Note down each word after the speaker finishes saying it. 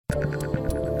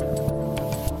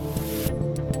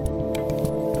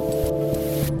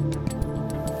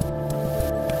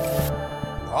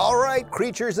All right,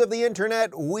 creatures of the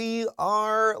internet, we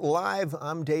are live.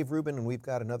 I'm Dave Rubin, and we've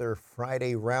got another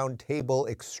Friday Roundtable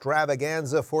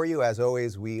extravaganza for you. As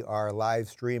always, we are live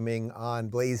streaming on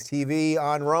Blaze TV,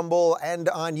 on Rumble, and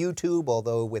on YouTube,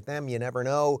 although with them, you never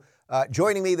know.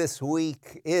 Joining me this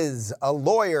week is a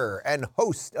lawyer and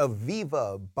host of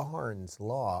Viva Barnes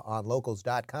Law on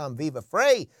locals.com, Viva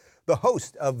Frei, the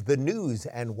host of The News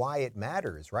and Why It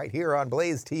Matters right here on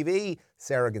Blaze TV,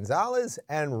 Sara Gonzales,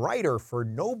 and writer for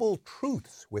Noble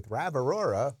Truths with Rav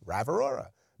Arora, Rav Arora.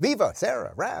 Viva,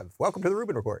 Sara, Rav, welcome to the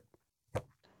Rubin Report.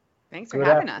 Thanks for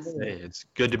having us. Hey, it's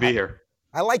good to be here.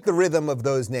 I like the rhythm of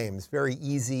those names. Very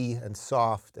easy and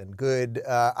soft and good.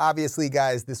 Obviously,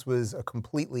 guys, this was a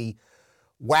completely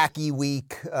wacky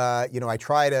week. I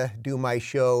try to do my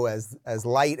show as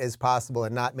light as possible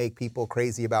and not make people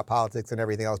crazy about politics and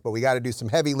everything else, but we got to do some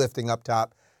heavy lifting up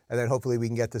top, and then hopefully we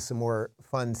can get to some more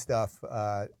fun stuff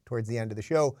towards the end of the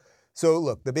show. So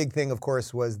look, the big thing, of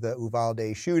course, was the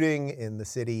Uvalde shooting in the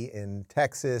city in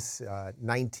Texas.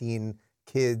 19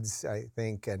 kids, I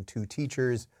think, and 2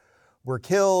 teachers were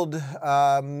killed.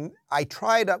 I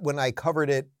tried, when I covered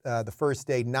it the first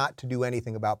day, not to do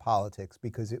anything about politics,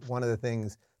 because one of the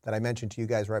things that I mentioned to you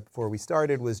guys right before we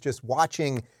started was just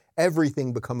watching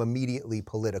everything become immediately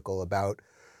political about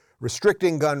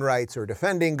restricting gun rights or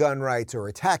defending gun rights or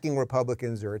attacking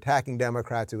Republicans or attacking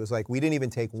Democrats. It was like we didn't even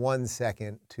take 1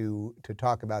 second to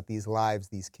talk about these lives,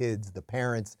 these kids, the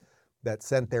parents that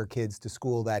sent their kids to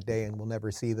school that day and will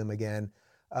never see them again.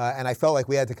 And I felt like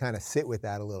we had to kind of sit with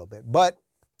that a little bit. But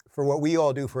for what we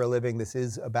all do for a living, this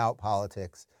is about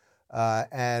politics.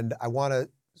 And I want to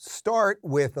start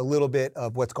with a little bit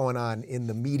of what's going on in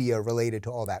the media related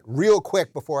to all that. Real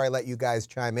quick, before I let you guys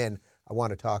chime in, I want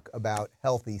to talk about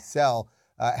Healthy Cell.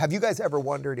 Have you guys ever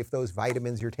wondered if those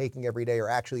vitamins you're taking every day are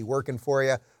actually working for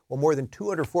you? Well, more than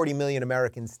 240 million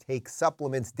Americans take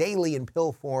supplements daily in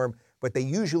pill form, but they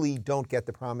usually don't get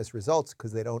the promised results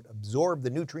because they don't absorb the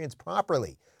nutrients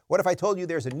properly. What if I told you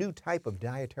there's a new type of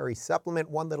dietary supplement,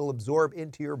 one that'll absorb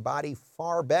into your body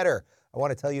far better? I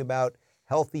want to tell you about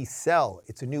Healthy Cell.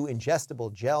 It's a new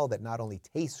ingestible gel that not only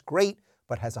tastes great,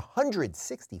 but has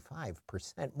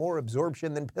 165% more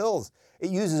absorption than pills. It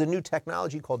uses a new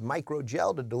technology called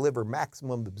microgel to deliver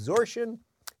maximum absorption.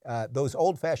 Those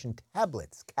old-fashioned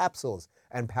tablets, capsules,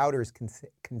 and powders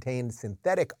contain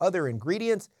synthetic other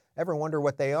ingredients. Ever wonder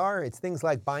what they are? It's things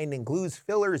like binding glues,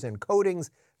 fillers, and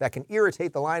coatings that can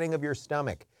irritate the lining of your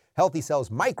stomach. Healthy Cell's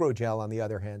microgel, on the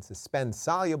other hand, suspends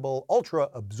soluble,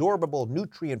 ultra-absorbable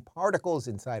nutrient particles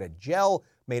inside a gel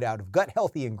made out of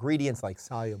gut-healthy ingredients like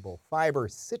soluble fiber,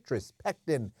 citrus,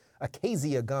 pectin,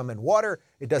 acacia gum, and water.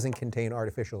 It doesn't contain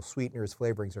artificial sweeteners,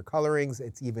 flavorings, or colorings.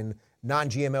 It's even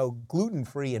non-GMO,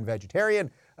 gluten-free, and vegetarian.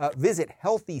 Visit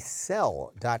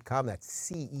healthycell.com, that's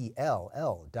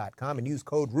CELL.com, and use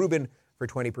code Rubin for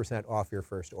 20% off your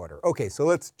first order. Okay, so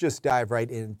let's just dive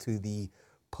right into the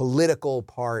political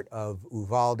part of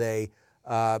Uvalde.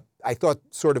 I thought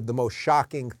sort of the most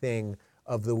shocking thing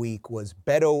of the week was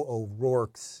Beto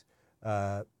O'Rourke's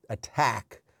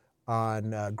attack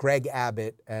on Greg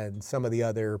Abbott and some of the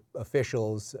other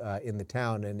officials in the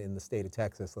town and in the state of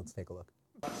Texas. Let's take a look.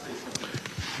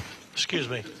 Excuse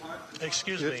me.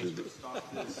 Excuse me.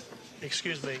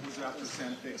 Excuse me.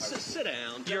 Sit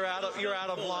down. You're out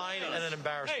of line and an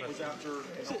embarrassment.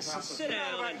 Sit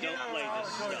down and don't play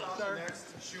this stuff. The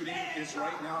next shooting is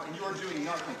right now, and you are doing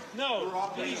nothing. No,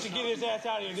 he needs to get his ass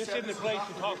out of here. This isn't the place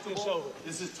to talk this over.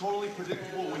 This is totally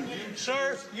predictable when you...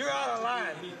 Sir, you're out of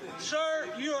line. Sir,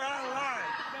 you are out of line.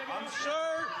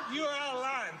 Sir, you are out of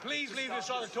line. Please leave this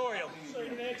auditorium.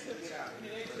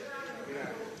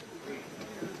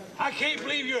 I can't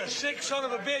believe you're a sick son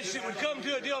of a bitch that would come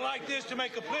to a deal like this to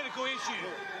make a political issue.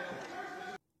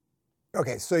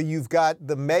 Okay, so you've got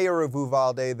the mayor of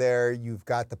Uvalde there, you've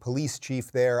got the police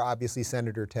chief there, obviously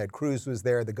Senator Ted Cruz was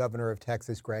there, the governor of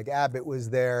Texas, Greg Abbott, was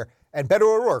there, and Beto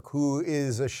O'Rourke, who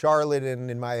is a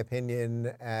charlatan, in my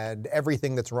opinion, and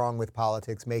everything that's wrong with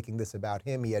politics, making this about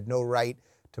him. He had no right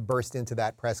to burst into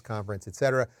that press conference, et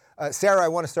cetera. Sara, I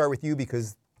want to start with you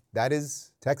because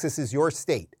Texas is your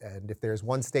state, and if there's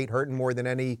one state hurting more than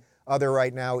any other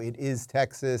right now, it is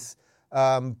Texas.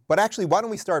 But actually, why don't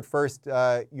we start first?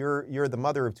 You're the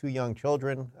mother of 2 young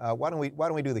children. Why don't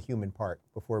we do the human part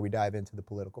before we dive into the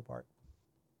political part?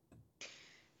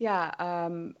 Yeah.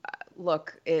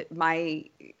 Look,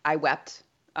 I wept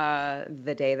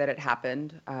the day that it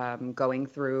happened, going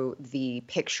through the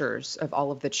pictures of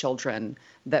all of the children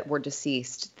that were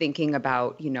deceased, thinking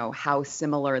about, how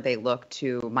similar they look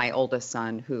to my oldest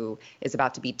son, who is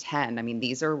about to be 10. I mean,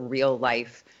 these are real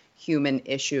life human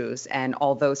issues. And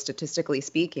although statistically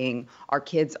speaking, our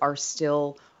kids are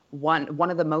still one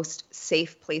of the most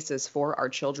safe places for our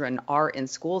children are in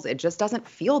schools, it just doesn't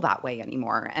feel that way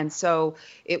anymore. And so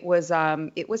it was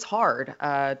hard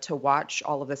to watch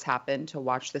all of this happen, to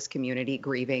watch this community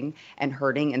grieving and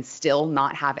hurting and still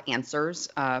not have answers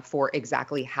for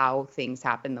exactly how things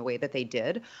happened the way that they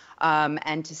did.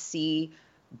 And to see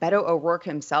Beto O'Rourke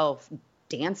himself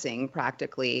dancing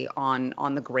practically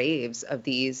on the graves of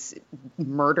these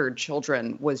murdered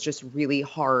children was just really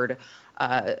hard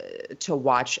to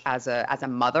watch as a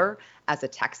mother, as a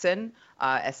Texan,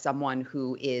 as someone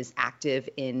who is active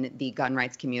in the gun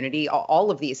rights community, all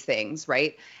of these things,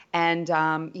 right? And,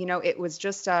 it was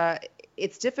just,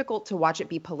 it's difficult to watch it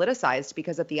be politicized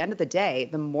because at the end of the day,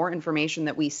 the more information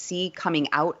that we see coming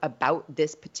out about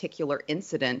this particular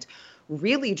incident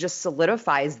really just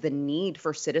solidifies the need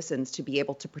for citizens to be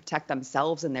able to protect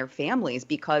themselves and their families,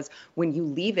 because when you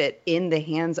leave it in the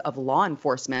hands of law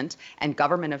enforcement and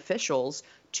government officials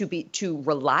to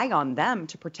rely on them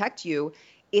to protect you,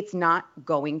 it's not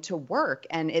going to work.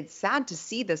 And it's sad to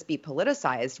see this be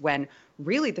politicized when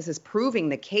really this is proving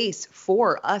the case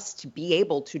for us to be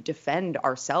able to defend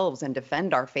ourselves and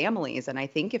defend our families. And I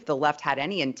think if the left had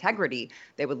any integrity,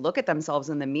 they would look at themselves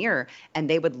in the mirror and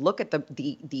they would look at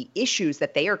the issues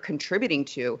that they are contributing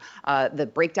to, the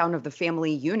breakdown of the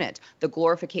family unit, the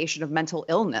glorification of mental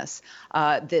illness,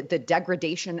 the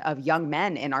degradation of young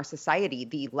men in our society,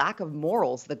 the lack of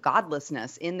morals, the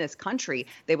godlessness in this country.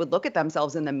 They would look at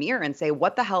themselves in the mirror and say,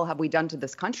 what the hell have we done to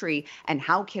this country? And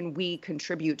how can we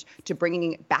contribute to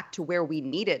bringing it back to where we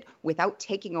need it without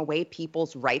taking away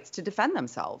people's rights to defend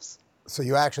themselves? So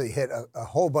you actually hit a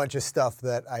whole bunch of stuff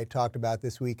that I talked about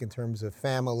this week in terms of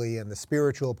family and the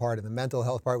spiritual part and the mental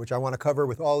health part, which I want to cover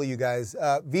with all of you guys.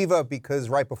 Viva, because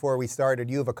right before we started,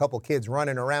 you have a couple kids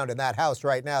running around in that house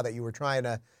right now that you were trying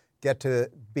to get to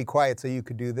be quiet so you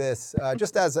could do this.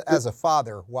 Just as a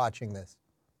father watching this.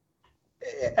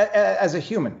 As a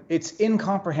human, it's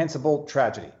incomprehensible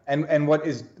tragedy, and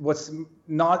what's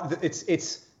not,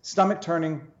 it's stomach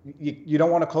turning. You don't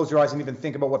want to close your eyes and even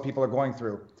think about what people are going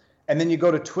through, and then you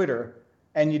go to Twitter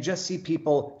and you just see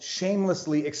people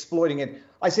shamelessly exploiting it.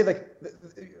 I say, like,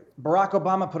 Barack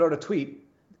Obama put out a tweet.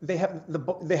 They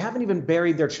haven't even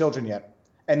buried their children yet,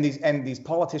 and these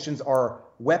politicians are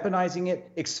weaponizing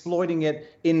it, exploiting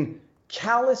it in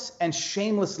callous and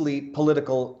shamelessly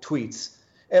political tweets.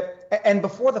 And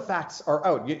before the facts are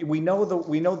out, we know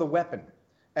the weapon.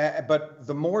 But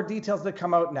the more details that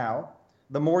come out now,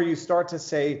 the more you start to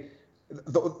say,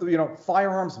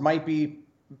 firearms might be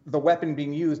the weapon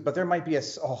being used, but there might be a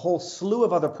whole slew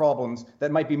of other problems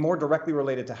that might be more directly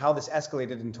related to how this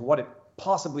escalated into what it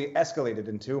possibly escalated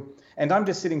into. And I'm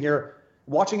just sitting here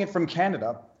watching it from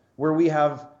Canada, where we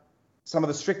have some of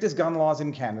the strictest gun laws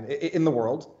in Canada, in the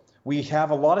world. We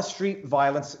have a lot of street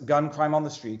violence, gun crime on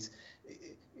the streets.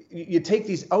 You take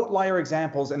these outlier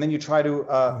examples and then you try to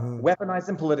weaponize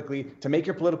them politically to make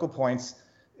your political points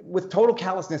with total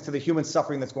callousness to the human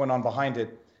suffering that's going on behind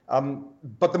it.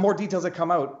 But the more details that come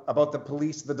out about the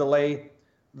police, the delay,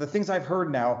 the things I've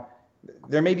heard now,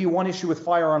 there may be one issue with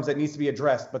firearms that needs to be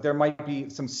addressed, but there might be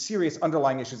some serious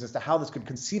underlying issues as to how this could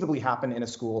conceivably happen in a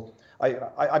school.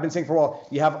 I've been saying for a while,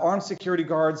 you have armed security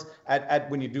guards at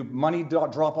when you do money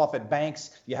drop off at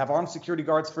banks, you have armed security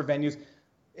guards for venues.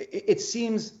 It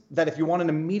seems that if you want an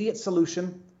immediate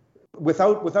solution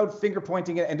without finger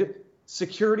pointing it, and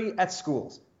security at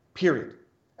schools, period,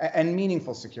 and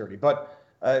meaningful security. But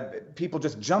people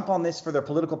just jump on this for their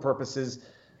political purposes.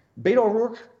 Beto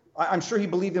O'Rourke, I'm sure he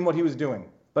believed in what he was doing.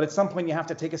 But at some point you have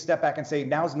to take a step back and say,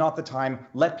 now's not the time.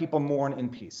 Let people mourn in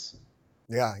peace.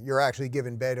 Yeah, you're actually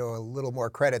giving Beto a little more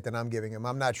credit than I'm giving him.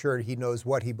 I'm not sure he knows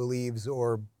what he believes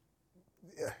or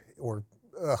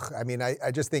I mean, I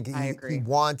just think he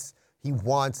wants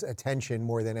attention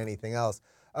more than anything else.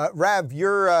 Rav,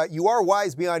 you are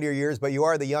wise beyond your years, but you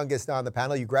are the youngest on the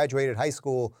panel. You graduated high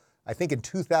school, I think, in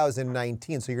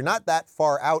 2019, so you're not that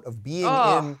far out of being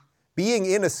in.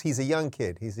 He's a young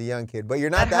kid. He's a young kid, but you're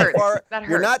not that far.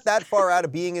 You're not that far out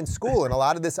of being in school, and a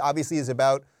lot of this obviously is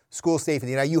about school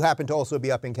safety. Now, you happen to also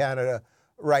be up in Canada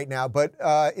right now, but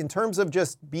in terms of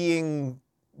just being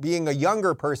a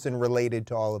younger person related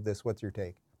to all of this, what's your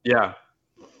take?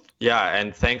 Yeah,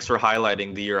 and thanks for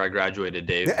highlighting the year I graduated,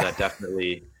 Dave. That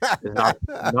definitely is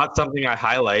not something I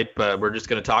highlight, but we're just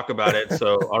going to talk about it.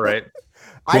 So, all right.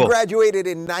 I graduated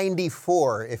in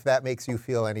 '94, if that makes you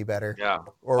feel any better. Yeah.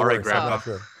 Or all right, worse, Grandpa. I'm not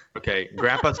sure. Okay,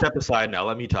 Grandpa, step aside now.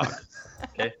 Let me talk.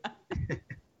 Okay.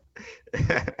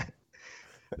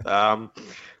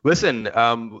 Listen,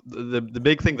 the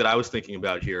big thing that I was thinking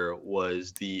about here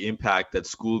was the impact that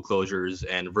school closures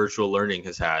and virtual learning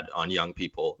has had on young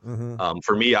people.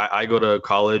 For me, I go to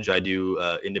college. I do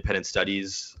independent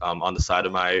studies on the side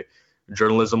of my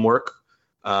journalism work.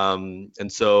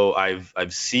 And so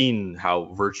I've seen how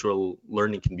virtual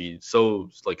learning can be so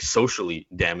like socially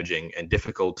damaging and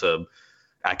difficult to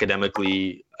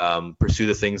academically pursue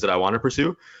the things that I want to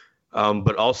pursue.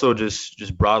 But also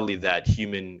just broadly that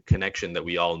human connection that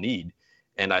we all need.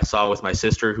 And I saw with my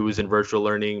sister who was in virtual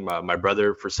learning, my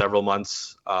brother for several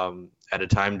months at a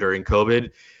time during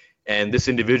COVID. And this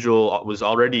individual was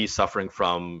already suffering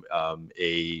from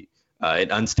an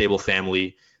unstable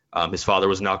family. His father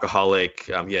was an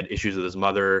alcoholic. He had issues with his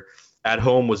mother. At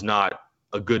home was not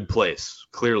a good place,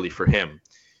 clearly, for him.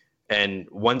 And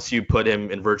once you put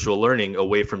him in virtual learning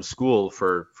away from school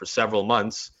for several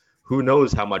months, who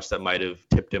knows how much that might have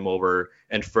tipped him over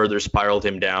and further spiraled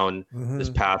him down this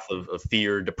path of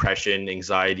fear, depression,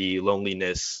 anxiety,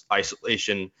 loneliness,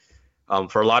 isolation.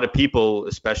 For a lot of people,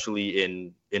 especially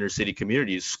in inner city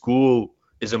communities, school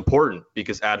is important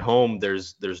because at home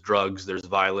there's drugs, there's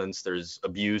violence, there's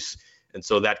abuse. And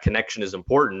so that connection is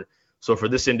important. So for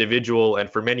this individual and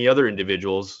for many other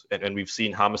individuals, and we've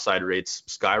seen homicide rates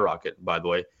skyrocket, by the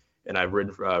way, and I've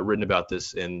written about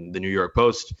this in the New York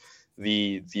Post,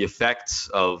 the effects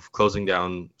of closing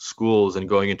down schools and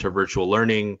going into virtual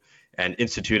learning and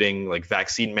instituting like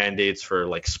vaccine mandates for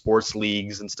like sports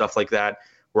leagues and stuff like that,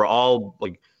 we're all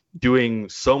like doing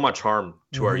so much harm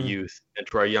to our youth and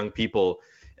to our young people.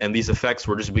 And these effects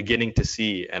we're just beginning to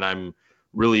see. And I'm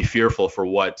really fearful for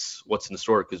what's in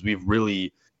store because we've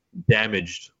really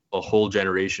damaged a whole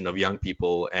generation of young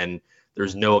people and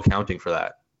there's no accounting for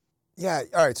that. Yeah,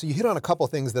 all right, so you hit on a couple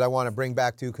things that I want to bring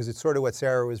back to because it's sort of what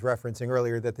Sara was referencing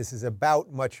earlier, that this is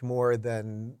about much more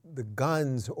than the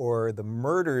guns or the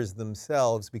murders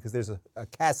themselves because there's a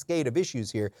cascade of issues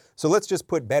here. So let's just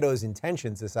put Beto's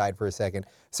intentions aside for a second.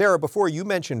 Sara, before you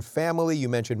mentioned family, you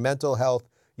mentioned mental health,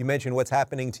 you mentioned what's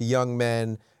happening to young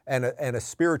men and a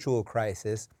spiritual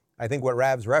crisis. I think what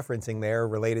Rav's referencing there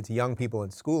related to young people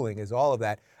and schooling is all of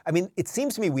that. I mean, it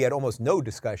seems to me we had almost no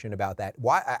discussion about that.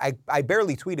 Why? I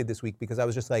barely tweeted this week because I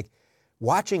was just like,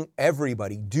 watching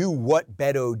everybody do what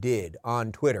Beto did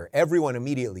on Twitter. Everyone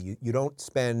immediately, you don't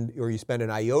spend, or you spend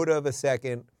an iota of a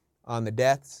second on the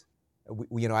deaths.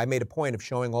 I made a point of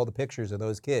showing all the pictures of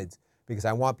those kids because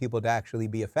I want people to actually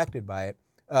be affected by it.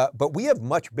 But we have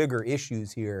much bigger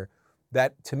issues here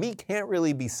that, to me, can't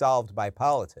really be solved by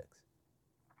politics.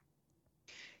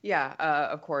 Yeah,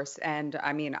 of course. And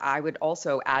I mean, I would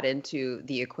also add into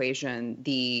the equation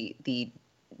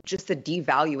just the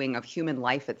devaluing of human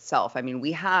life itself. I mean,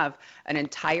 we have an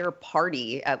entire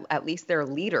party, at least their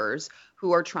leaders,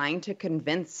 who are trying to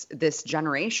convince this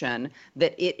generation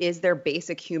that it is their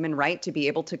basic human right to be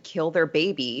able to kill their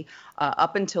baby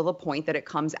up until the point that it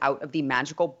comes out of the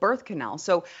magical birth canal.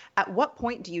 So at what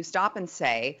point do you stop and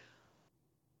say,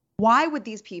 why would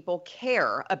these people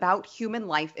care about human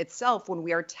life itself when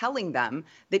we are telling them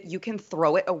that you can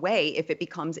throw it away if it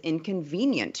becomes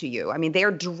inconvenient to you? I mean, they are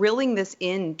drilling this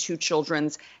into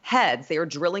children's heads. They are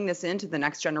drilling this into the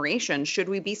next generation. Should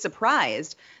we be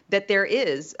surprised that there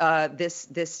is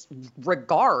this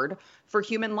regard for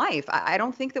human life? I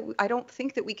don't think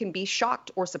that we can be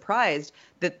shocked or surprised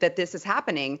that this is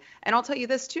happening. And I'll tell you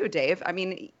this too, Dave. I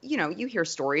mean, you hear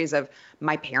stories of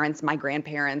my parents, my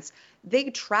grandparents.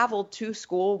 They traveled to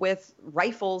school with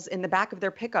rifles in the back of their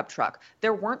pickup truck.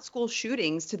 There weren't school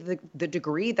shootings to the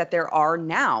degree that there are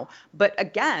now. But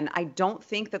again, I don't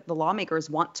think that the lawmakers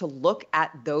want to look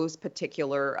at those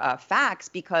particular facts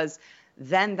because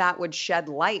then that would shed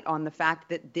light on the fact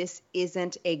that this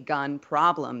isn't a gun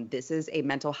problem. This is a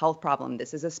mental health problem.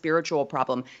 This is a spiritual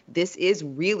problem. This is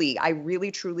really, I really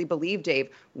truly believe, Dave,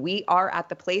 we are at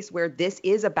the place where this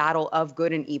is a battle of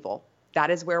good and evil. That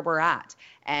is where we're at.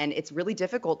 And it's really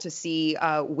difficult to see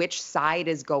which side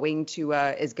is going to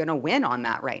win on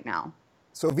that right now.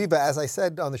 So Viva, as I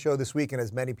said on the show this week, and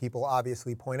as many people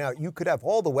obviously point out, you could have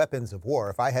all the weapons of war.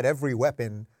 If I had every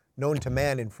weapon known to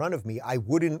man in front of me, I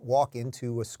wouldn't walk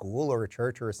into a school or a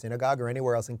church or a synagogue or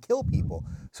anywhere else and kill people.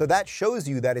 So that shows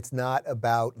you that it's not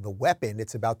about the weapon.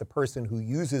 It's about the person who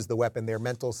uses the weapon, their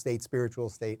mental state, spiritual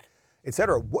state, et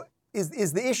cetera. What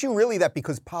is the issue really that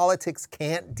because politics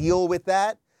can't deal with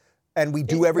that and we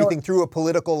do everything through a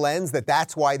political lens,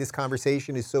 that's why this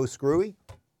conversation is so screwy?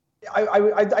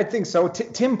 I think so.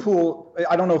 Tim Pool,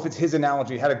 I don't know if it's his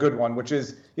analogy, had a good one, which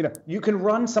is, you can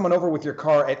run someone over with your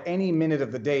car at any minute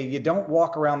of the day. You don't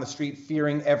walk around the street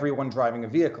fearing everyone driving a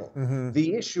vehicle. Mm-hmm.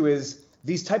 The issue is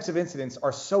these types of incidents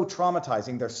are so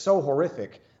traumatizing, they're so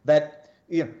horrific that,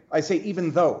 I say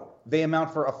even though they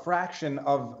amount for a fraction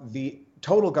of the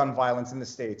total gun violence in the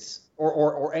States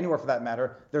or anywhere for that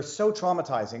matter, they're so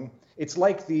traumatizing. It's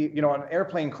like an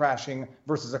airplane crashing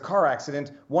versus a car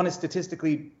accident. One is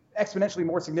statistically exponentially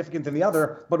more significant than the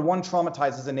other, but one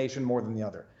traumatizes a nation more than the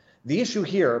other. The issue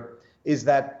here is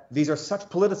that these are such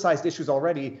politicized issues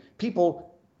already.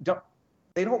 People don't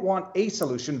want a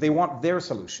solution, they want their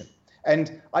solution.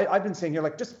 And I've been saying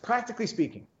here, just practically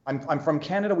speaking, I'm from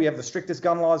Canada, we have the strictest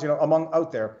gun laws, among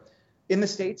out there. In the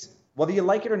States, whether you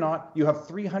like it or not, you have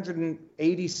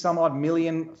 380 some odd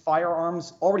million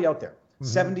firearms already out there.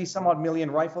 70 some odd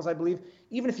million rifles, I believe.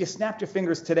 Even if you snapped your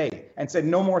fingers today and said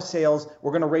no more sales,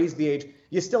 we're going to raise the age,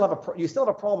 you still have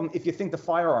a problem if you think the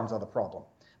firearms are the problem.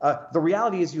 The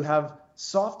reality is you have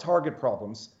soft target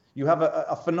problems. You have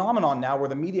a phenomenon now where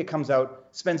the media comes out,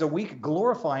 spends a week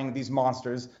glorifying these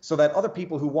monsters so that other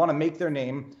people who want to make their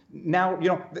name now,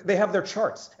 they have their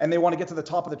charts and they want to get to the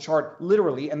top of the chart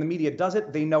literally, and the media does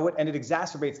it, they know it, and it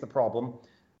exacerbates the problem.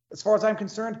 As far as I'm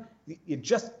concerned,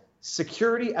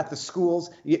 security at the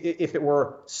schools, if it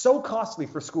were so costly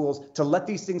for schools to let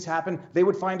these things happen, they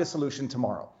would find a solution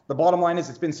tomorrow. The bottom line is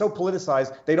it's been so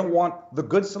politicized, they don't want the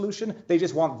good solution, they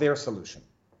just want their solution.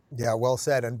 Yeah, well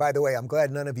said. And by the way, I'm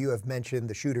glad none of you have mentioned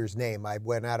the shooter's name. I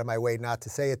went out of my way not to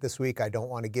say it this week. I don't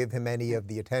want to give him any of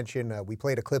the attention. We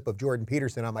played a clip of Jordan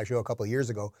Peterson on my show a couple of years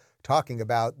ago talking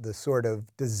about the sort of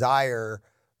desire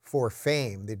for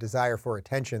fame, the desire for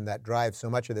attention that drives so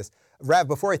much of this. Rav,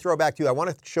 before I throw it back to you, I want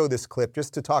to show this clip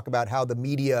just to talk about how the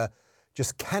media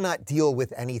just cannot deal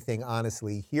with anything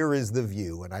honestly. Here is The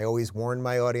View, and I always warn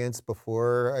my audience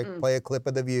before I play a clip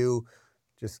of The View,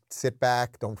 just sit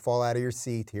back, don't fall out of your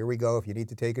seat. Here we go. If you need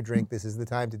to take a drink, this is the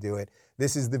time to do it.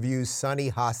 This is The View's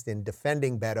Sonny Hostin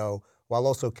defending Beto while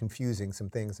also confusing some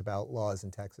things about laws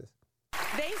in Texas.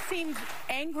 They seemed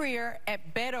angrier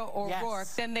at Beto O'Rourke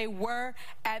than they were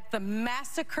at the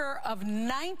massacre of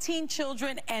 19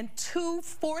 children and 2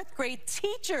 fourth-grade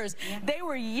teachers. Yeah. They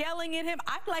were yelling at him.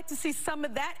 I'd like to see some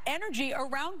of that energy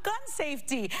around gun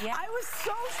safety. Yeah. I was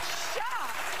so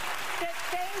shocked that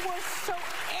they were so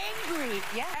angry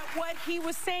at what he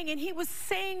was saying, and he was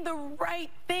saying the right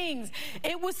things.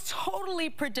 It was totally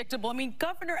predictable. I mean,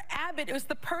 Governor Abbott was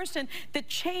the person that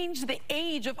changed the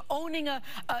age of owning a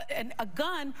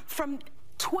gun from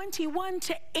 21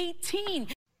 to 18.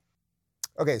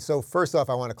 Okay, so first off,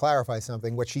 I want to clarify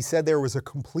something. What she said there was a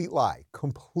complete lie,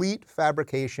 complete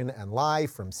fabrication and lie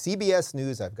from CBS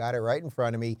News. I've got it right in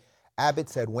front of me. Abbott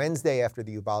said Wednesday after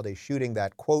the Uvalde shooting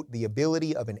that, quote, the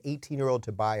ability of an 18-year-old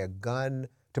to buy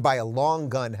a long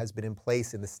gun has been in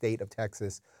place in the state of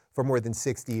Texas for more than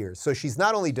 60 years. So she's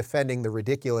not only defending the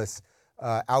ridiculous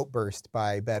outburst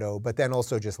by Beto, but then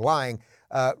also just lying.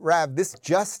 Rav, this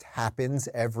just happens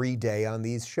every day on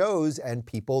these shows, and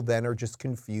people then are just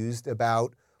confused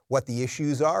about what the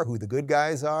issues are, who the good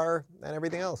guys are, and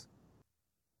everything else.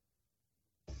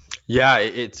 Yeah,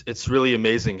 it's really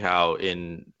amazing how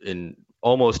in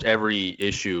almost every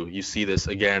issue you see this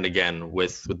again and again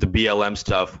with the BLM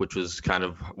stuff, which was kind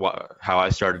of how I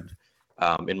started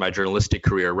in my journalistic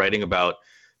career, writing about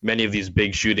many of these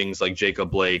big shootings like Jacob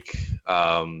Blake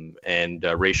and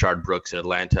Rayshard Brooks in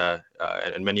Atlanta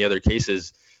and many other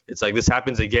cases. It's like this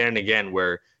happens again and again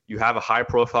where you have a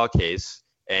high-profile case,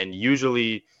 and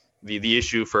usually the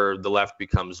issue for the left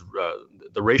becomes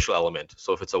the racial element.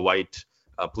 So if it's a white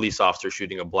police officer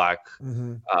shooting a black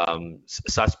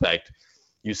suspect,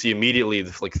 you see immediately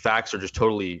like facts are just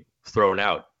totally thrown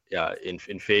out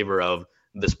in favor of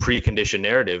this preconditioned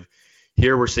narrative.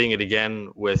 Here we're seeing it again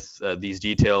with these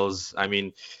details. I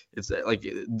mean, it's like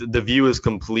the View is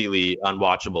completely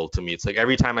unwatchable to me. It's like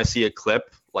every time I see a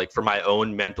clip, like for my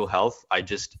own mental health, I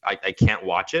can't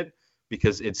watch it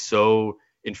because it's so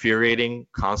infuriating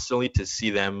constantly to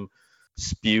see them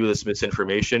spew this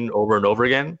misinformation over and over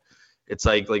again. It's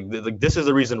like this is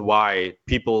the reason why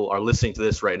people are listening to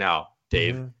this right now,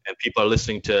 Dave, and people are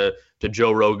listening to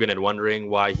Joe Rogan and wondering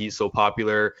why he's so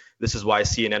popular. This is why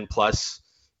CNN Plus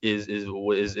is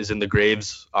in the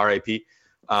graves, RIP.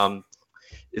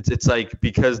 It's like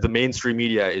because the mainstream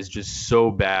media is just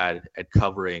so bad at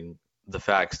covering the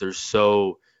facts. They're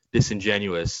so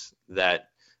disingenuous that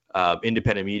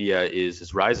independent media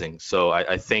is rising. So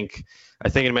I think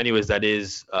in many ways that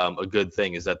is a good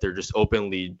thing, is that they're just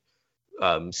openly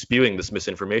spewing this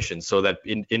misinformation so that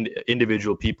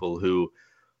individual people who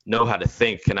know how to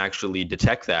think can actually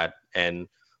detect that and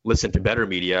listen to better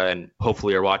media and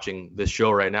hopefully are watching this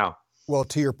show right now. Well,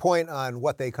 to your point on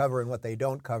what they cover and what they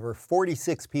don't cover,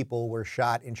 46 people were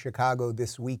shot in Chicago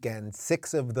this weekend,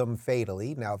 6 of them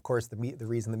fatally. Now, of course, the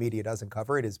reason the media doesn't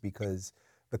cover it is because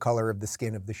the color of the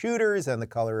skin of the shooters and the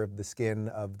color of the skin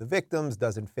of the victims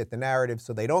doesn't fit the narrative,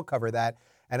 so they don't cover that.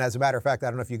 And as a matter of fact, I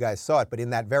don't know if you guys saw it, but in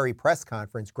that very press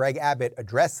conference, Greg Abbott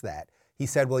addressed that. He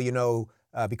said, well, you know,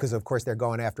 because of course they're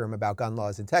going after him about gun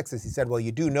laws in Texas, he said, well,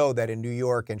 you do know that in New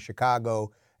York and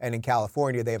Chicago and in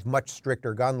California, they have much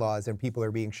stricter gun laws and people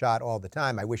are being shot all the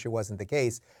time. I wish it wasn't the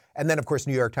case. And then, of course,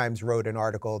 New York Times wrote an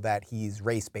article that he's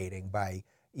race baiting by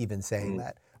even saying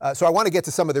that. So I want to get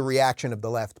to some of the reaction of the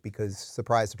left because,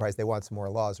 surprise, surprise, they want some more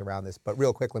laws around this. But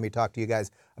real quick, let me talk to you guys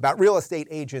about real estate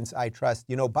agents I trust.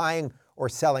 You know, buying or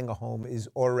selling a home is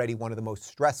already one of the most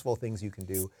stressful things you can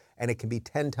do, and it can be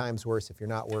 10 times worse if you're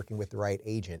not working with the right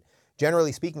agent.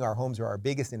 Generally speaking, our homes are our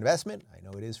biggest investment. I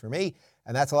know it is for me,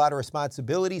 and that's a lot of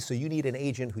responsibility, so you need an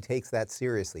agent who takes that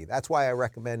seriously. That's why I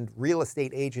recommend Real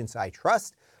Estate Agents I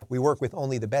Trust. We work with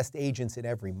only the best agents in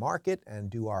every market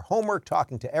and do our homework,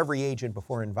 talking to every agent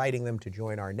before inviting them to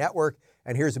join our network.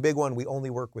 And here's a big one. We only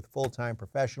work with full-time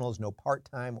professionals, no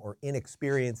part-time or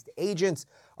inexperienced agents.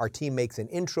 Our team makes an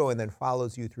intro and then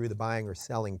follows you through the buying or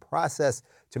selling process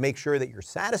to make sure that you're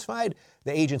satisfied.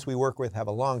 The agents we work with have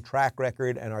a long track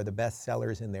record and are the best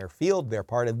sellers in their field. They're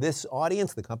part of this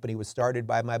audience. The company was started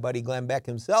by my buddy Glenn Beck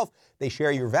himself. They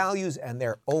share your values and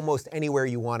they're almost anywhere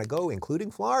you want to go, including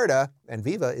Florida. And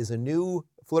Viva is a new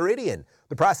Floridian.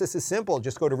 The process is simple.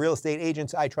 Just go to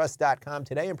realestateagentsitrust.com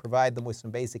today and provide them with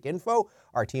some basic info.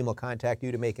 Our team will contact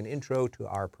you to make an intro to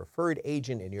our preferred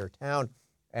agent in your town.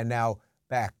 And now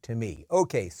back to me.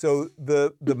 Okay, so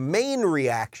the main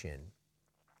reaction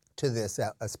to this,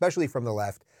 especially from the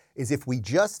left, is if we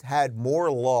just had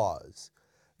more laws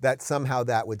that somehow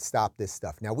that would stop this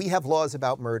stuff. Now, we have laws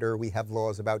about murder, we have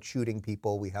laws about shooting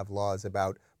people, we have laws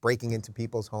about breaking into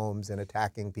people's homes and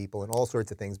attacking people and all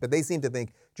sorts of things, but they seem to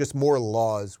think just more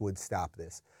laws would stop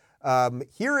this.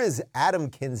 Here is Adam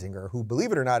Kinzinger, who,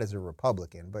 believe it or not, is a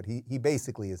Republican, but he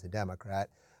basically is a Democrat,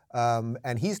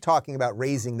 and he's talking about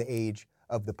raising the age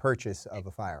of the purchase of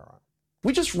a firearm.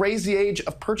 We just raised the age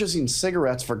of purchasing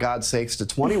cigarettes, for God's sakes, to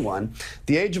 21.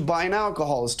 The age of buying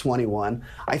alcohol is 21.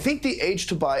 I think the age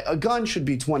to buy a gun should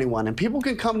be 21. And people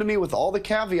can come to me with all the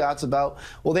caveats about,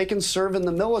 well, they can serve in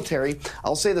the military.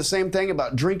 I'll say the same thing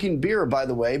about drinking beer, by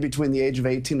the way, between the age of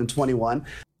 18 and 21.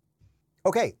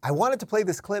 Okay, I wanted to play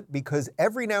this clip because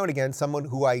every now and again, someone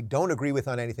who I don't agree with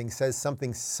on anything says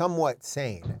something somewhat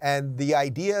sane. And the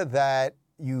idea that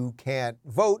you can't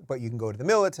vote, but you can go to the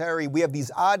military. We have these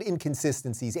odd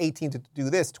inconsistencies, 18 to do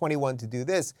this, 21 to do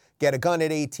this, get a gun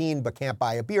at 18, but can't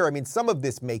buy a beer. I mean, some of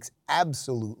this makes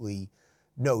absolutely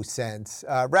no sense.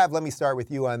 Rav, let me start with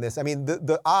you on this. I mean,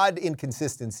 the odd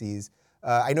inconsistencies,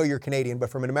 I know you're Canadian, but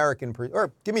from an American,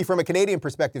 or give me from a Canadian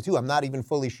perspective too, I'm not even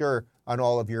fully sure on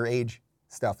all of your age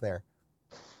stuff there.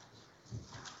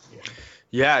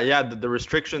 Yeah, the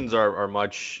restrictions are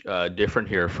much different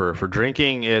here. For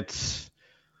drinking, it's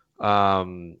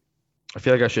I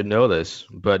feel like I should know this,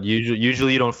 but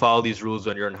usually you don't follow these rules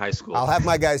when you're in high school. I'll have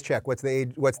my guys check. What's the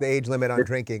age limit on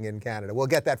drinking in Canada? We'll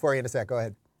get that for you in a sec. Go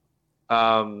ahead.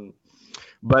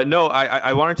 But no,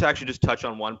 I wanted to actually just touch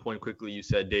on one point quickly. You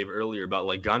said, Dave, earlier about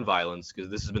like gun violence, because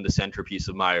this has been the centerpiece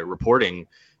of my reporting.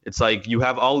 It's like you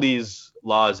have all these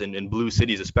laws in blue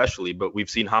cities especially, but we've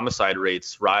seen homicide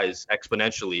rates rise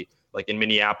exponentially. Like in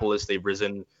Minneapolis, they've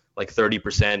risen like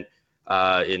 30%.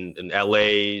 In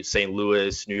LA, St.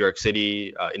 Louis, New York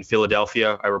City, in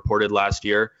Philadelphia, I reported last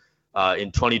year.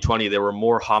 In 2020, there were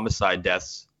more homicide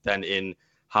deaths than in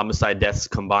homicide deaths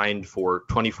combined for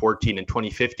 2014 and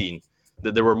 2015.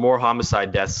 There were more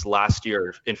homicide deaths last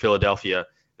year in Philadelphia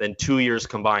than 2 years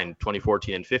combined,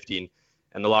 2014 and 15.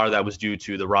 And a lot of that was due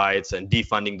to the riots and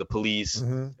defunding the police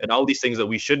and all these things that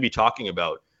we should be talking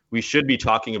about. We should be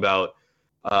talking about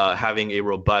having a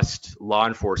robust law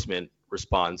enforcement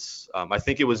response. I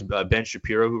think it was Ben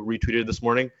Shapiro who retweeted this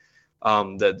morning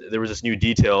that there was this new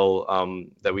detail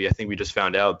that I think we just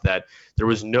found out, that there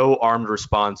was no armed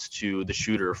response to the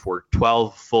shooter for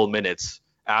 12 full minutes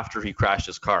after he crashed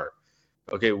his car.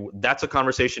 Okay, that's a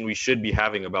conversation we should be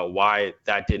having about why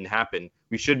that didn't happen.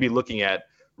 We should be looking at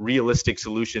realistic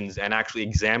solutions and actually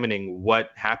examining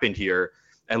what happened here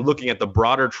and looking at the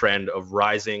broader trend of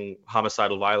rising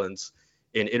homicidal violence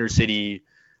in inner city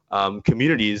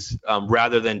communities,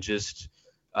 rather than just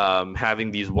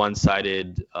having these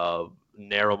one-sided,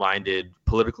 narrow-minded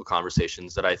political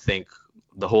conversations that I think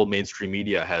the whole mainstream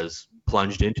media has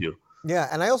plunged into. Yeah,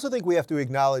 and I also think we have to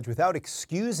acknowledge, without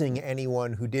excusing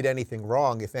anyone who did anything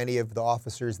wrong, if any of the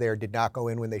officers there did not go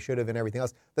in when they should have and everything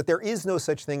else, that there is no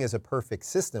such thing as a perfect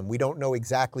system. We don't know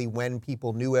exactly when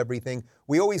people knew everything.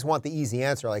 We always want the easy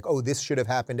answer, like, oh, this should have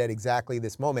happened at exactly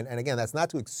this moment. And again, that's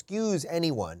not to excuse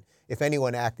anyone if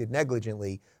anyone acted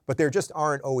negligently, but there just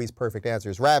aren't always perfect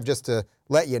answers. Rav, just to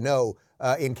let you know,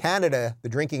 in Canada, the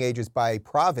drinking age is by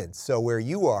province. So where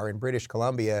you are in British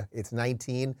Columbia, it's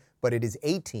 19, but it is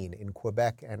 18 in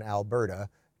Quebec and Alberta.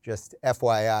 Just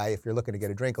FYI, if you're looking to get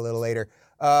a drink a little later.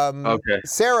 Okay.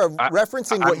 Sarah,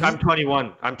 referencing what I'm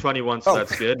 21. I'm 21, so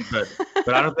that's good.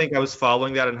 But I don't think I was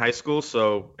following that in high school.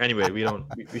 So anyway,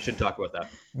 we should talk about that.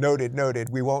 Noted.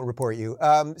 We won't report you.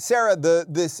 Sarah,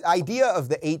 this idea of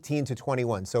the 18 to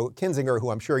 21. So Kinzinger, who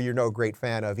I'm sure you're no great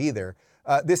fan of either,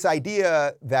 this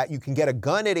idea that you can get a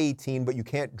gun at 18, but you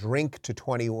can't drink to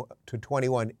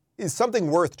 21 is something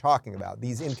worth talking about,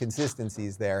 these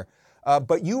inconsistencies there.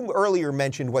 But you earlier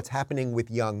mentioned what's happening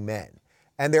with young men.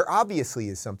 And there obviously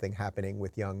is something happening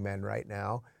with young men right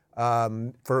now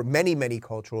for many, many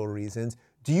cultural reasons.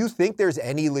 Do you think there's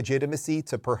any legitimacy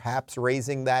to perhaps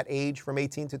raising that age from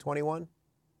 18 to 21?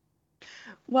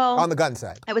 Well, on the gun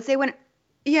side, I would say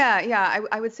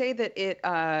I would say that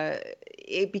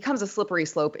it becomes a slippery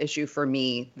slope issue for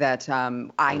me that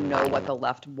I know what the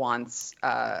left wants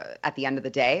at the end of the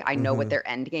day. I know what their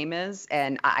end game is.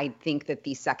 And I think that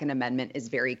the Second Amendment is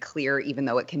very clear, even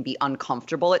though it can be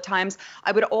uncomfortable at times.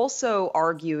 I would also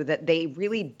argue that they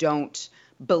really don't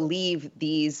believe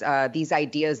these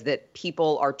ideas that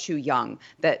people are too young,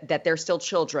 that they're still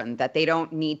children, that they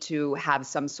don't need to have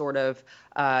some sort of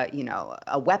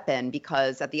a weapon,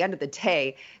 because at the end of the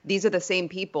day, these are the same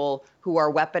people who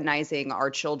are weaponizing our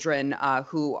children,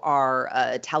 who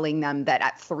are telling them that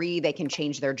at 3 they can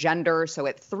change their gender. So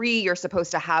at 3 you're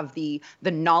supposed to have the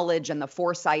knowledge and the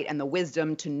foresight and the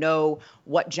wisdom to know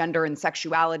what gender and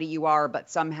sexuality you are,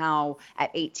 but somehow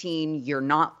at 18 you're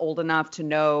not old enough to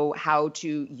know how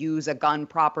to use a gun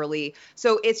properly.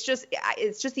 So it's just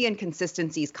the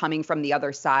inconsistencies coming from the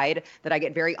other side that I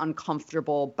get very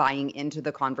uncomfortable buying into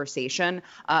the conversation.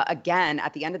 Again,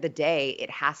 at the end of the day,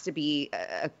 it has to be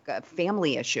a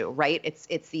family issue, right?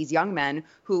 It's these young men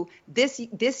who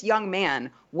this young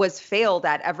man was failed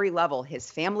at every level.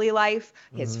 His family life,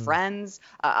 his friends,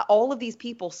 all of these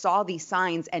people saw these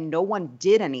signs and no one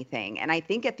did anything. And I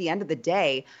think at the end of the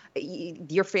day,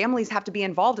 your families have to be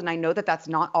involved. And I know that that's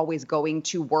not always going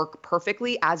to work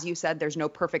perfectly. As you said, there's no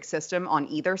perfect system on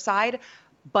either side,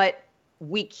 but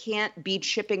we can't be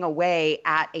chipping away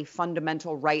at a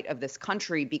fundamental right of this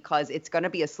country, because it's going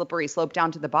to be a slippery slope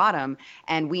down to the bottom.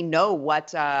 And we know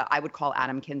what I would call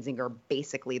Adam Kinzinger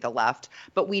basically the left,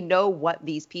 but we know what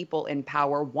these people in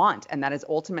power want, and that is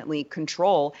ultimately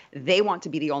control. They want to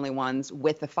be the only ones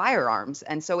with the firearms.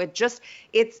 And so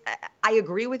I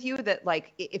agree with you that,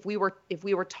 like, if we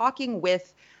were talking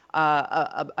with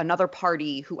another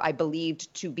party who I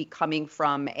believed to be coming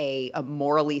from a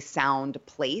morally sound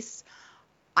place,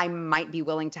 I might be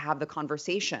willing to have the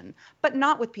conversation, but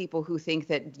not with people who think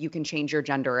that you can change your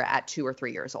gender at 2 or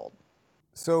 3 years old.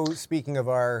 So speaking of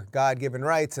our God-given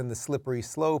rights and the slippery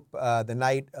slope, the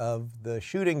night of the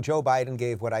shooting, Joe Biden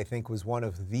gave what I think was one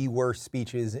of the worst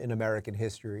speeches in American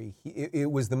history.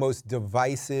 It was the most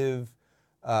divisive,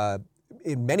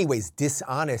 in many ways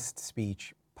dishonest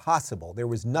speech possible. There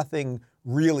was nothing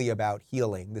really about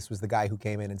healing. This was the guy who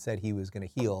came in and said he was going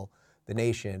to heal the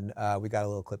nation. We got a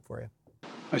little clip for you.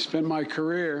 I spent my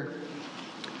career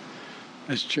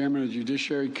as chairman of the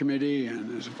Judiciary Committee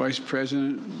and as vice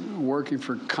president working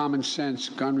for common sense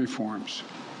gun reforms.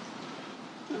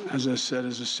 As I said,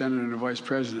 as a senator and a vice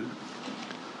president.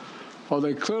 While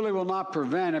they clearly will not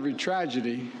prevent every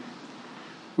tragedy,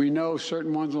 we know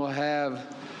certain ones will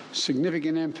have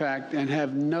significant impact and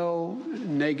have no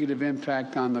negative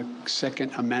impact on the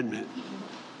Second Amendment.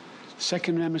 The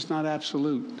Second Amendment is not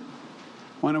absolute.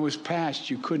 When it was passed,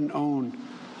 you couldn't own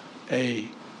a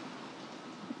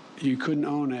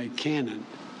cannon.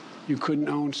 You couldn't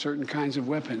own certain kinds of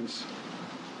weapons.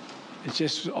 It's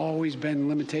just always been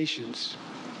limitations.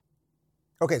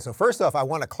 Okay, so first off, I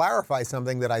want to clarify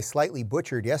something that I slightly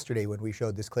butchered yesterday when we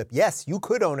showed this clip. Yes, you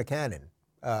could own a cannon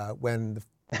when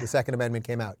the Second Amendment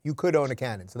came out. You could own a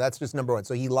cannon. So that's just number one.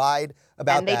 So he lied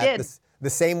about that. And they did. The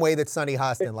same way that Sonny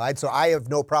Hostin lied. So I have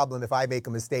no problem if I make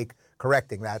a mistake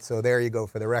correcting that. So there you go.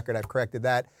 For the record, I've corrected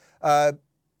that.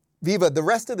 Viva, the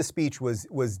rest of the speech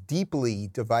was deeply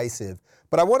divisive.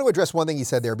 But I want to address one thing you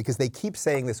said there, because they keep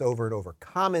saying this over and over.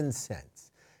 Common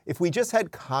sense. If we just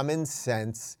had common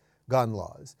sense gun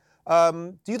laws,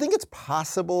 do you think it's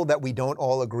possible that we don't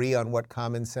all agree on what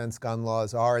common sense gun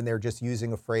laws are and they're just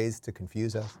using a phrase to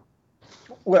confuse us?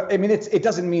 Well, I mean, it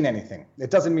doesn't mean anything.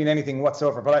 It doesn't mean anything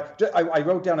whatsoever. But I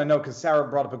wrote down a note because Sara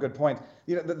brought up a good point.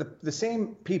 You know, the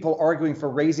same people arguing for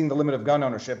raising the limit of gun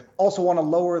ownership also want to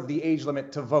lower the age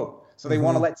limit to vote. So they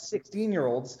want to let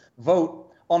 16-year-olds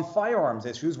vote on firearms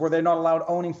issues where they're not allowed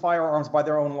owning firearms by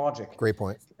their own logic. Great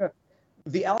point.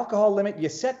 The alcohol limit, you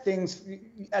set things,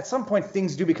 at some point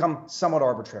things do become somewhat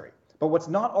arbitrary. But what's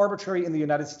not arbitrary in the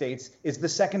United States is the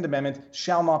Second Amendment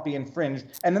shall not be infringed.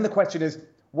 And then the question is,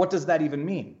 what does that even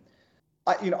mean?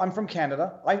 I'm from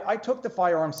Canada. I took the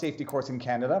firearm safety course in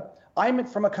Canada. I'm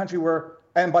from a country where,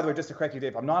 and by the way, just to correct you,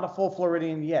 Dave, I'm not a full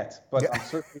Floridian yet, but I'm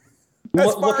certainly.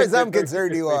 As far as I'm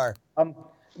concerned, you are.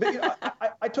 But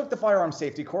I took the firearm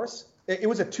safety course. It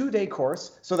was a 2-day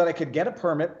course so that I could get a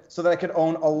permit so that I could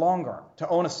own a long arm. To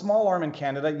own a small arm in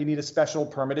Canada, you need a special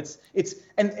permit.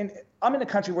 And I'm in a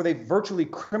country where they've virtually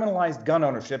criminalized gun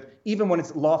ownership, even when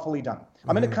it's lawfully done.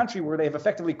 I'm in a country where they have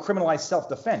effectively criminalized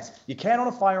self-defense. You can't own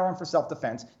a firearm for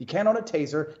self-defense. You can't own a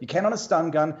taser. You can't own a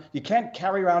stun gun. You can't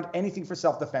carry around anything for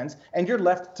self-defense. And you're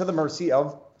left to the mercy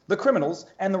of the criminals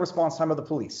and the response time of the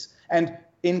police. And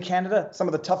in Canada, some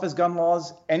of the toughest gun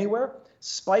laws anywhere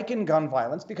spike in gun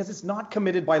violence because it's not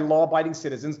committed by law-abiding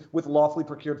citizens with lawfully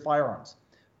procured firearms.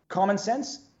 Common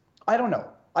sense? I don't know.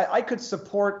 I could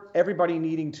support everybody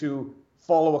needing to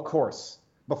follow a course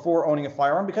before owning a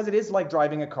firearm because it is like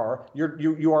driving a car.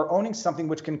 You are owning something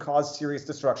which can cause serious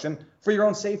destruction for your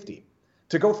own safety.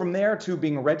 To go from there to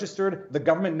being registered, the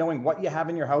government knowing what you have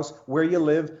in your house, where you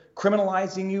live,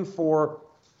 criminalizing you for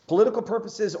political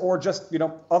purposes or just,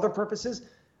 other purposes,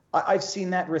 I've seen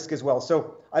that risk as well.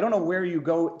 So I don't know where you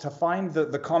go to find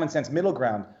the common sense middle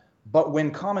ground, but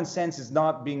when common sense is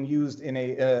not being used in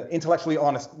a intellectually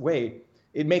honest way,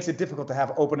 it makes it difficult to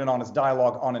have open and honest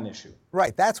dialogue on an issue.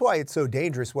 Right. That's why it's so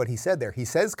dangerous what he said there. He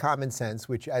says common sense,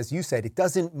 which, as you said, it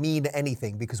doesn't mean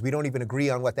anything because we don't even agree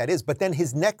on what that is. But then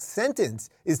his next sentence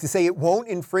is to say it won't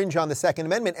infringe on the Second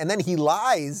Amendment. And then he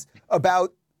lies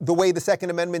about the way the Second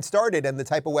Amendment started and the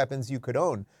type of weapons you could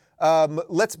own.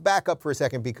 Let's back up for a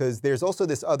second because there's also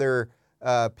this other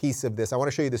piece of this. I want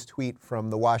to show you this tweet from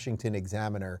the Washington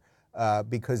Examiner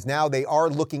because now they are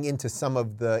looking into some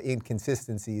of the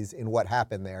inconsistencies in what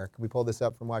happened there. Can we pull this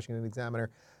up from Washington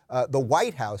Examiner? The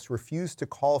White House refused to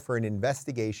call for an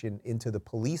investigation into the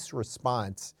police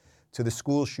response to the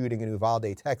school shooting in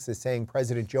Uvalde, Texas, saying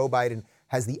President Joe Biden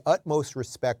has the utmost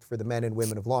respect for the men and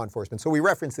women of law enforcement. So we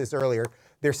referenced this earlier.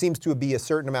 There seems to be a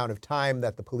certain amount of time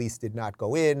that the police did not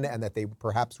go in and that they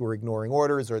perhaps were ignoring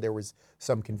orders or there was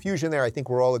some confusion there. I think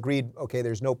we're all agreed, okay,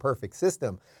 there's no perfect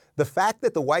system. The fact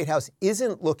that the White House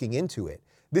isn't looking into it,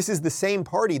 this is the same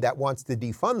party that wants to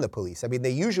defund the police. I mean,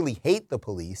 they usually hate the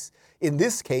police. In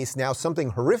this case, now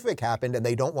something horrific happened and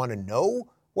they don't want to know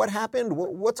what happened?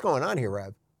 What's going on here,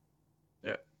 Rev?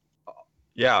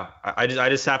 Yeah, I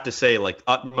just have to say, like,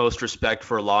 utmost respect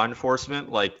for law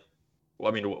enforcement. Like, I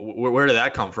mean, where did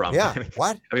that come from? Yeah,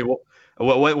 what? I mean,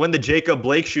 when the Jacob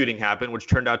Blake shooting happened, which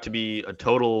turned out to be a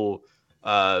total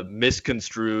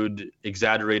misconstrued,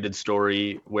 exaggerated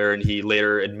story, wherein he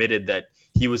later admitted that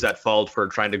he was at fault for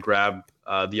trying to grab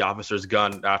the officer's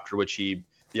gun, after which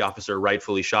the officer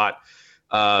rightfully shot.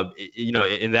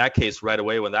 In that case, right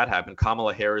away when that happened,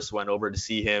 Kamala Harris went over to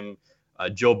see him.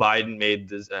 Joe Biden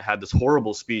had this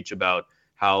horrible speech about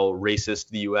how racist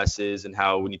the U.S. is and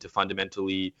how we need to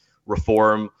fundamentally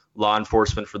reform law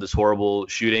enforcement for this horrible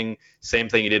shooting. Same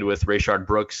thing he did with Rayshard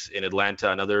Brooks in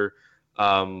Atlanta, another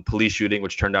police shooting,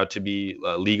 which turned out to be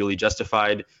legally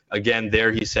justified. Again,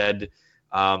 there he said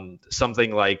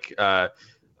something like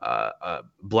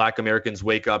Black Americans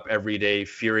wake up every day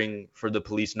fearing for the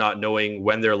police, not knowing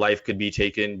when their life could be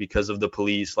taken because of the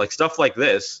police, like stuff like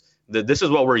this. This is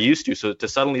what we're used to. So to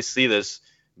suddenly see this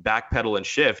backpedal and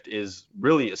shift is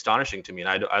really astonishing to me.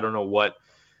 And I don't know what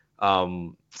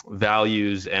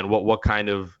values and what kind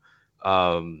of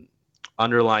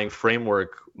underlying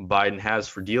framework Biden has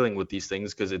for dealing with these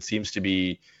things, because it seems to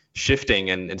be shifting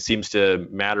and seems to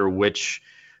matter which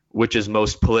is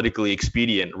most politically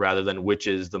expedient rather than which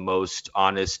is the most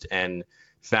honest and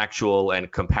factual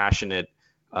and compassionate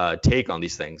take on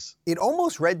these things. It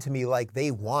almost read to me like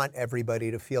they want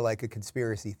everybody to feel like a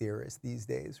conspiracy theorist these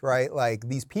days, right? Like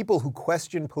these people who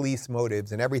question police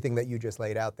motives and everything that you just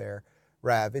laid out there,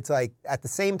 Rav, it's like at the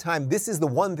same time, this is the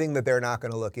one thing that they're not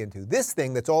going to look into. This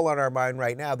thing that's all on our mind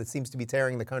right now that seems to be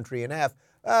tearing the country in half,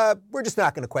 we're just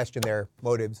not going to question their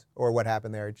motives or what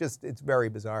happened there. It's very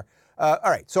bizarre. All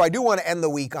right, so I do want to end the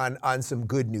week on some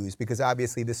good news because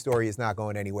obviously this story is not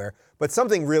going anywhere, but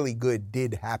something really good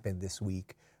did happen this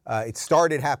week. It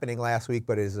started happening last week,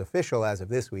 but it is official as of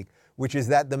this week, which is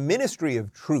that the Ministry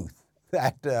of Truth,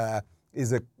 that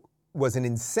is a was an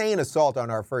insane assault on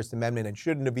our First Amendment and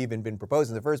shouldn't have even been proposed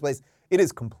in the first place. It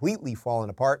has completely fallen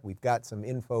apart. We've got some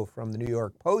info from the New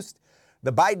York Post.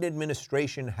 The Biden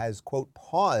administration has, quote,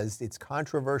 paused its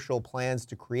controversial plans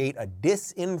to create a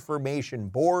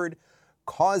disinformation board,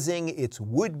 causing its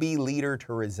would-be leader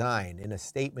to resign. In a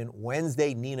statement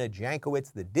Wednesday, Nina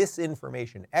Jankowicz, the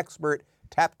disinformation expert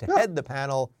tapped to head the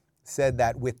panel, said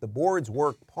that with the board's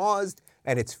work paused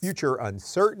and its future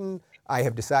uncertain, I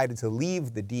have decided to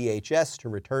leave the DHS to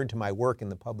return to my work in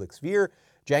the public sphere.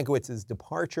 Jankowicz's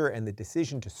departure and the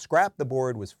decision to scrap the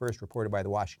board was first reported by the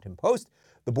Washington Post.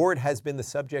 The board has been the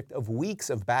subject of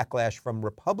weeks of backlash from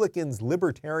Republicans,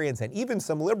 libertarians, and even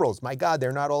some liberals. My God,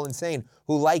 they're not all insane,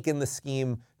 who liken the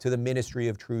scheme to the Ministry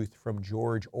of Truth from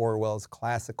George Orwell's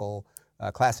classic novel,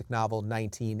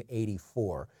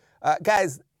 1984.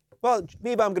 Guys, well,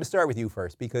 Viva, I'm going to start with you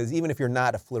first, because even if you're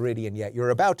not a Floridian yet,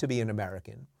 you're about to be an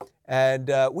American.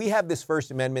 And we have this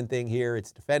First Amendment thing here.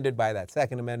 It's defended by that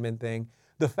Second Amendment thing.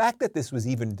 The fact that this was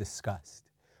even discussed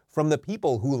from the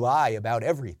people who lie about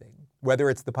everything, whether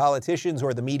it's the politicians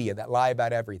or the media that lie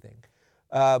about everything,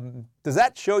 does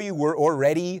that show you we're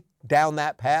already down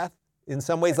that path in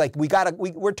some ways? Like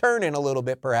we're turning a little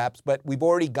bit perhaps, but we've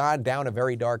already gone down a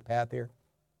very dark path here.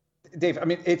 Dave, I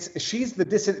mean,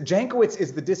 Jankowicz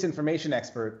is the disinformation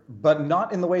expert, but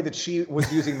not in the way that she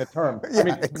was using the term. Yeah, I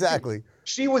mean, exactly.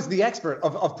 She was the expert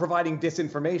of providing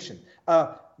disinformation.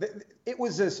 It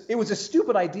was a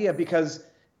stupid idea because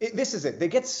this is it. They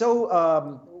get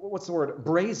so,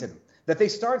 brazen, that they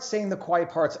start saying the quiet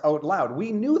parts out loud.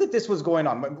 We knew that this was going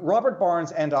on. Robert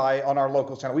Barnes and I on our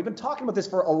local channel, we've been talking about this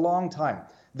for a long time.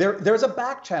 There's a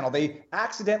back channel. They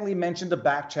accidentally mentioned a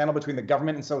back channel between the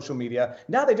government and social media.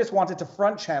 Now they just wanted to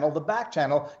front channel the back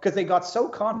channel because they got so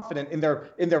confident in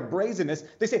their brazenness.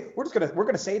 They say we're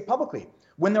gonna say it publicly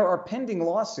when there are pending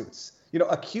lawsuits,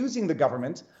 accusing the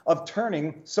government of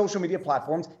turning social media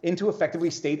platforms into effectively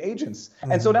state agents.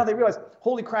 Mm-hmm. And so now they realize,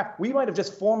 holy crap, we might have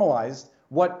just formalized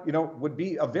what would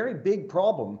be a very big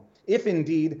problem if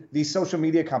indeed these social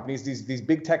media companies, these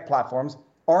big tech platforms,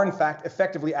 are in fact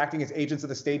effectively acting as agents of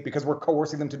the state because we're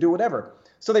coercing them to do whatever.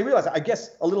 So they realize, I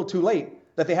guess a little too late,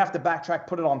 that they have to backtrack,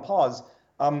 put it on pause.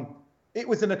 It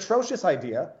was an atrocious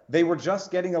idea. They were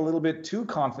just getting a little bit too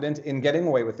confident in getting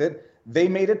away with it. They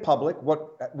made it public,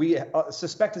 what we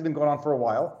suspect has been going on for a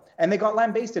while, and they got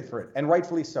lambasted for it, and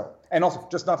rightfully so. And also,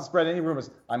 just not to spread any rumors,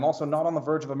 I'm also not on the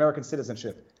verge of American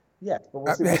citizenship. Yeah, but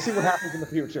we'll see what happens in the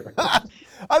future.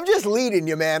 I'm just leading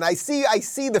you, man. I see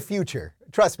the future.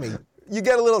 Trust me. You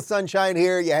get a little sunshine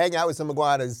here, you hang out with some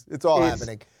iguanas, it's all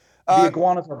happening. The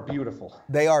iguanas are beautiful.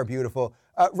 They are beautiful.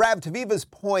 Rav, to Viva's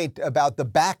point about the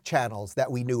back channels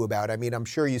that we knew about, I mean, I'm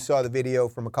sure you saw the video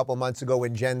from a couple months ago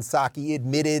when Jen Psaki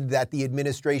admitted that the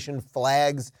administration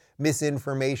flags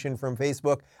misinformation from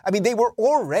Facebook. I mean, they were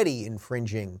already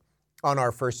infringing on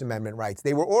our First Amendment rights.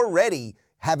 They were already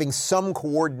having some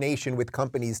coordination with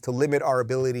companies to limit our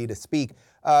ability to speak.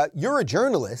 You're a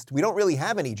journalist. We don't really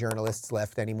have any journalists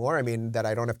left anymore. I mean, that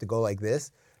I don't have to go like this,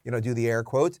 do the air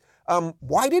quotes.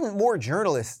 Why didn't more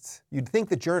journalists, you'd think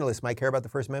that journalists might care about the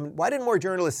First Amendment, why didn't more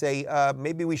journalists say,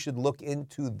 maybe we should look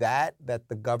into that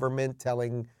the government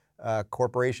telling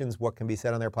corporations what can be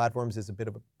said on their platforms is a bit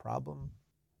of a problem?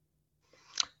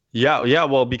 Yeah.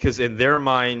 Well, because in their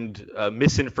mind,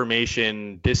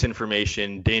 misinformation,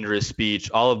 disinformation, dangerous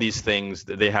speech, all of these things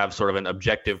that they have sort of an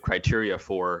objective criteria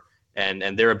for,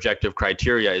 and their objective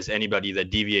criteria is anybody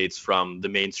that deviates from the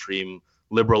mainstream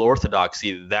liberal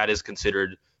orthodoxy, that is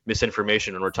considered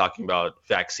misinformation. When we're talking about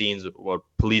vaccines or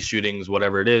police shootings,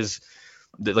 whatever it is,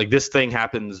 like this thing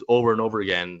happens over and over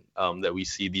again, that we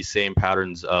see these same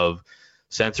patterns of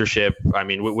censorship. I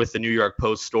mean, with the New York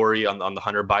Post story on the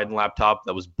Hunter Biden laptop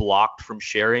that was blocked from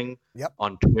sharing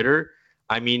on Twitter.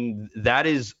 I mean, that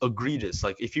is egregious.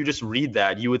 Like, if you just read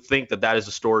that, you would think that is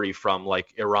a story from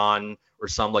like Iran or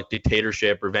some like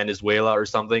dictatorship or Venezuela or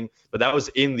something. But that was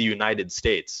in the United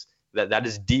States. That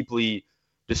is deeply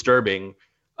disturbing.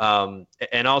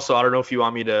 And also, I don't know if you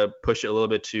want me to push it a little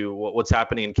bit to what's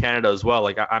happening in Canada as well.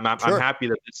 Like, I'm happy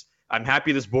that I'm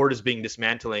happy this board is being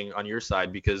dismantling on your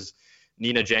side, because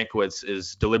Nina Jankowicz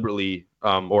is deliberately,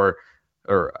 or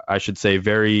I should say,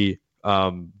 very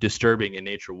disturbing in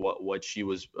nature what she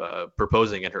was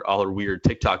proposing in all her weird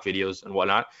TikTok videos and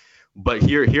whatnot. But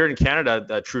here in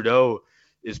Canada, Trudeau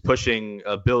is pushing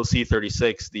Bill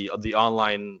C-36, the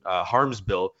online harms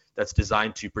bill that's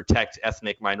designed to protect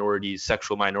ethnic minorities,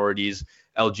 sexual minorities,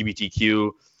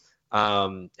 LGBTQ,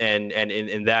 and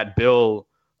in that bill,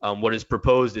 what is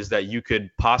proposed is that you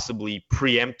could possibly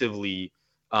preemptively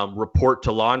report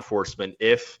to law enforcement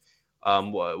if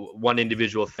one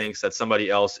individual thinks that somebody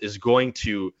else is going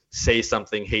to say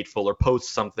something hateful or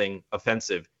post something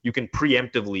offensive, you can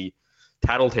preemptively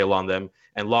tattletale on them,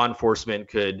 and law enforcement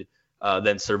could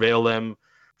then surveil them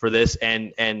for this.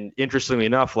 And interestingly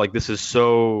enough, like, this is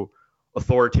so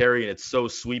authoritarian, it's so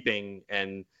sweeping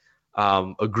and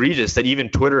egregious that even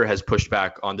Twitter has pushed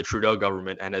back on the Trudeau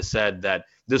government and has said that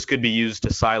this could be used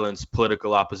to silence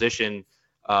political opposition.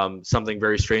 Something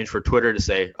very strange for Twitter to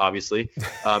say, obviously.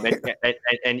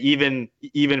 And even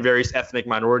various ethnic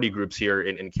minority groups here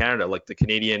in Canada, like the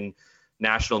Canadian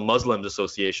National Muslims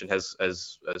Association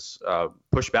has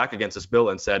pushed back against this bill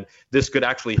and said this could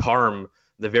actually harm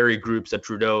the very groups that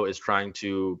Trudeau is trying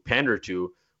to pander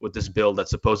to with this bill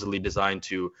that's supposedly designed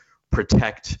to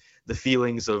protect the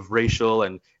feelings of racial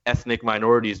and ethnic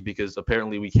minorities, because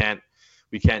apparently we can't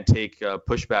take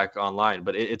pushback online.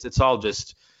 But it's all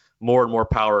just more and more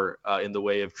power in the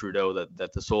way of Trudeau,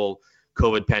 that this whole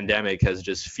COVID pandemic has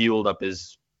just fueled up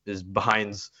his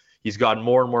behinds. He's gotten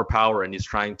more and more power, and he's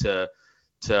trying to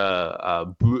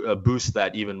boost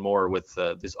that even more with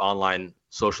this online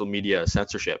social media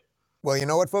censorship. Well, you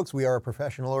know what, folks? We are a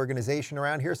professional organization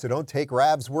around here, so don't take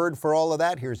Rav's word for all of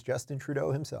that. Here's Justin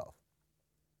Trudeau himself.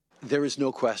 There is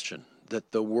no question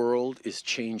that the world is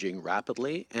changing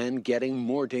rapidly and getting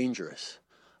more dangerous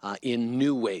in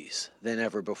new ways than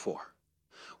ever before.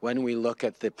 When we look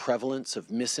at the prevalence of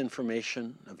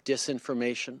misinformation, of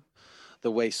disinformation,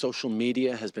 the way social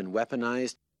media has been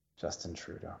weaponized. Justin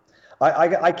Trudeau.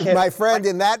 I can't. My friend,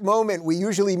 in that moment, we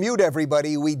usually mute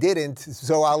everybody. We didn't,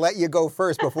 so I'll let you go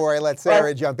first before I let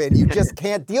Sara jump in. You just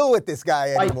can't deal with this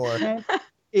guy anymore.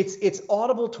 It's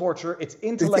audible torture. It's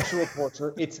intellectual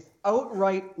torture. It's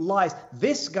outright lies.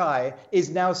 This guy is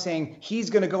now saying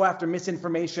he's going to go after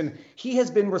misinformation. He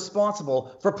has been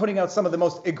responsible for putting out some of the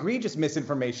most egregious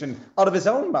misinformation out of his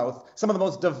own mouth, some of the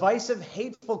most divisive,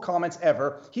 hateful comments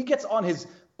ever. He gets on his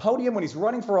podium when he's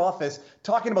running for office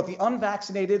talking about the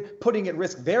unvaccinated, putting at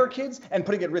risk their kids and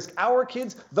putting at risk our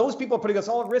kids. Those people are putting us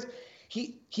all at risk.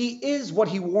 He is what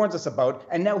he warns us about,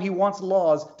 and now he wants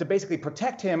laws to basically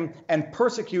protect him and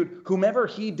persecute whomever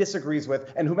he disagrees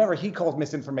with and whomever he calls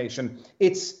misinformation.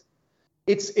 It's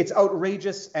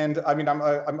outrageous, and I mean,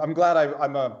 I'm glad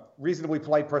I'm a reasonably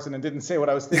polite person and didn't say what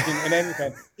I was thinking in any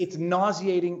event. It's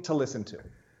nauseating to listen to.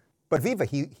 But Viva,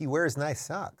 he wears nice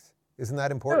socks. Isn't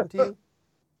that important to you?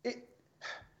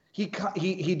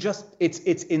 He just, it's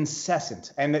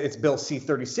incessant. And it's Bill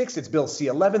C-36, it's Bill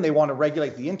C-11. They want to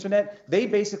regulate the internet. They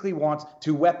basically want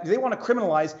to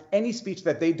criminalize any speech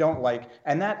that they don't like.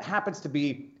 And that happens to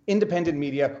be independent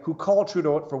media who call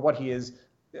Trudeau for what he is: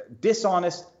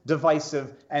 dishonest,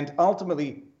 divisive, and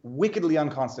ultimately wickedly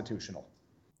unconstitutional.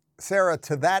 Sara,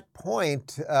 to that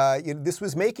point, this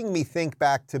was making me think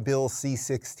back to Bill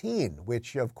C-16,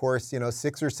 which, of course,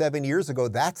 6 or 7 years ago,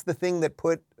 that's the thing that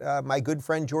put my good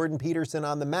friend Jordan Peterson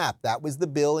on the map. That was the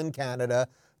bill in Canada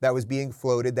that was being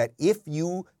floated, that if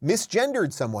you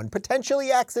misgendered someone,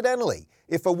 potentially accidentally,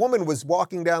 if a woman was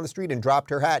walking down the street and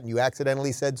dropped her hat and you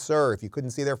accidentally said sir, if you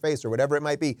couldn't see their face or whatever it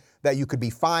might be, that you could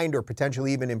be fined or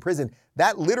potentially even imprisoned.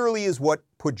 That literally is what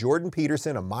put Jordan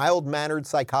Peterson, a mild-mannered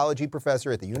psychology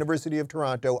professor at the University of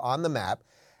Toronto, on the map.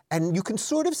 And you can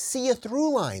sort of see a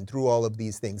through line through all of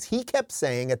these things. He kept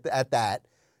saying at that,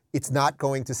 it's not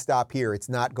going to stop here, it's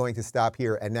not going to stop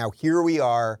here. And now here we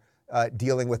are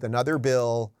dealing with another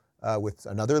bill, with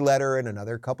another letter and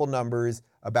another couple numbers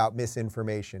about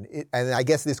misinformation. And I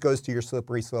guess this goes to your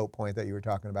slippery slope point that you were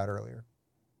talking about earlier.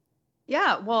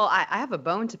 Yeah, well, I have a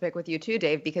bone to pick with you too,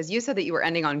 Dave, because you said that you were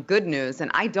ending on good news,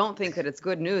 and I don't think that it's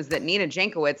good news that Nina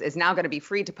Jankowicz is now going to be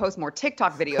free to post more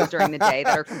TikTok videos during the day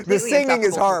that are completely The singing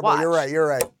is horrible. You're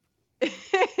right.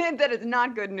 That is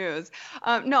not good news.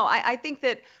 No, I think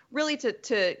that really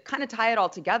to kind of tie it all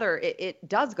together, it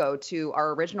does go to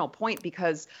our original point,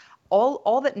 because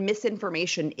all that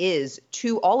misinformation is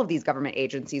to all of these government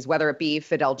agencies, whether it be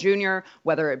Fidel Jr.,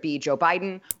 whether it be Joe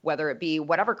Biden, whether it be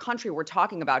whatever country we're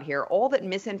talking about here, all that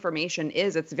misinformation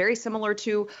is, it's very similar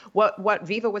to what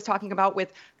Viva was talking about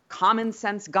with common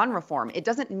sense gun reform. It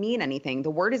doesn't mean anything. The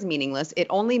word is meaningless. It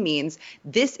only means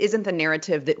this isn't the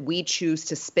narrative that we choose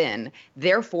to spin.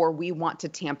 Therefore, we want to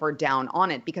tamper down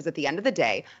on it, because at the end of the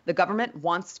day, the government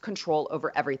wants control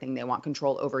over everything. They want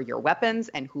control over your weapons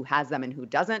and who has them and who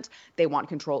doesn't. They want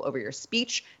control over your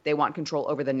speech. They want control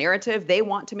over the narrative. They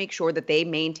want to make sure that they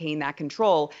maintain that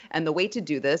control. And the way to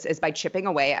do this is by chipping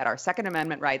away at our Second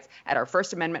Amendment rights, at our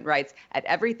First Amendment rights, at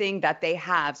everything that they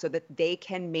have, so that they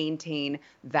can maintain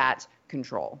that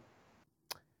control.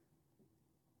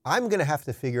 I'm going to have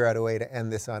to figure out a way to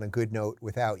end this on a good note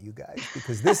without you guys,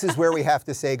 because this is where we have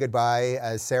to say goodbye,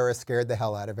 as Sara scared the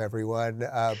hell out of everyone.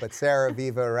 But Sara,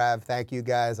 Viva, Rav, thank you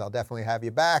guys. I'll definitely have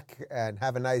you back, and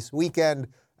have a nice weekend,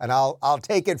 and I'll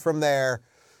take it from there.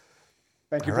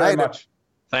 Thank you very much.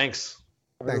 Thanks.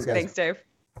 Thanks, guys. Thanks, Dave.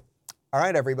 All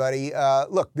right, everybody.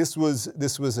 Look, this was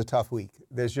a tough week.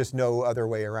 There's just no other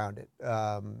way around it.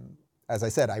 As I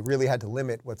said, I really had to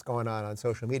limit what's going on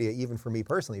social media, even for me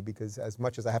personally, because as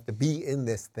much as I have to be in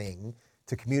this thing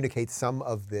to communicate some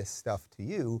of this stuff to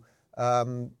you,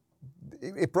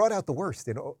 it brought out the worst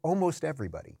in almost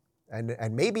everybody, and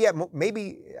maybe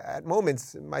at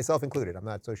moments, myself included. I'm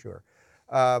not so sure,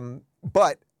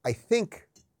 but I think,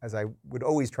 as I would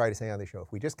always try to say on the show,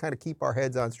 if we just kind of keep our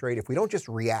heads on straight, if we don't just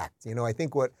react, I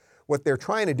think what they're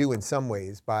trying to do in some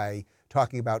ways by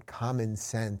talking about common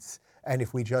sense, and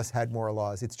if we just had more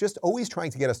laws, it's just always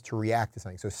trying to get us to react to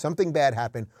something. So something bad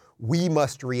happened, we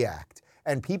must react.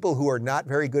 And people who are not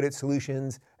very good at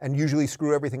solutions and usually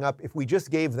screw everything up, if we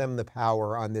just gave them the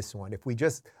power on this one, if we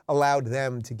just allowed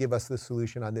them to give us the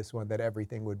solution on this one, that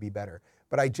everything would be better.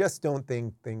 But I just don't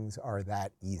think things are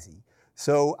that easy.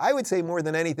 So I would say, more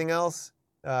than anything else,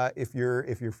 if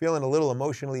you're feeling a little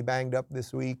emotionally banged up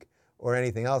this week or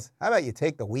anything else, how about you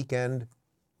take the weekend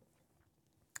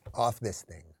off this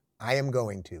thing? I am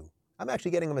going to. I'm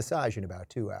actually getting a massage in about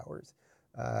 2 hours.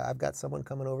 I've got someone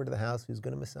coming over to the house who's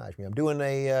going to massage me. I'm doing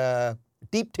a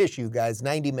deep tissue, guys,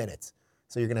 90 minutes.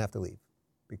 So you're going to have to leave,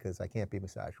 because I can't be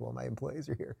massaged while my employees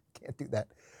are here. Can't do that.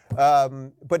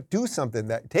 But do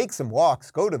something take some walks,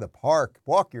 go to the park,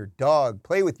 walk your dog,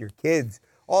 play with your kids,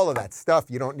 all of that stuff.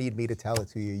 You don't need me to tell it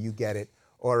to you. You get it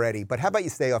already. But how about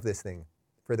you stay off this thing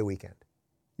for the weekend?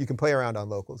 You can play around on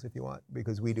Locals if you want,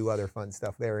 because we do other fun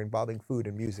stuff there involving food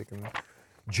and music and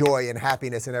joy and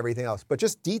happiness and everything else. But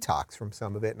just detox from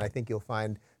some of it, and I think you'll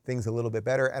find things a little bit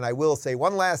better. And I will say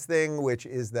one last thing, which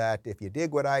is that if you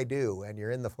dig what I do and you're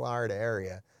in the Florida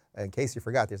area, in case you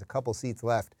forgot, there's a couple seats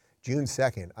left. June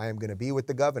 2nd, I am going to be with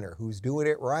the governor, who's doing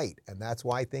it right. And that's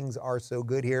why things are so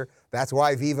good here. That's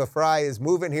why Viva Frei is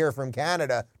moving here from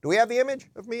Canada. Do we have the image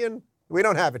of me? We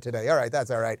don't have it today. All right, that's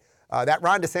all right. That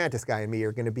Ron DeSantis guy and me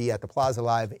are going to be at the Plaza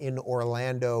Live in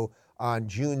Orlando on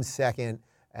June 2nd.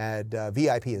 And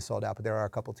VIP is sold out, but there are a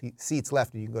couple seats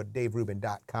left. And you can go to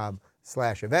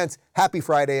daverubin.com/events. Happy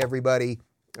Friday, everybody.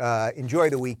 Enjoy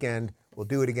the weekend. We'll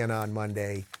do it again on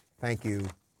Monday. Thank you,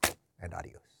 and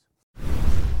adios.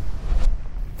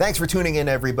 Thanks for tuning in,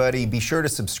 everybody. Be sure to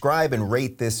subscribe and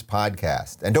rate this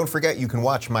podcast. And don't forget, you can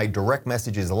watch my direct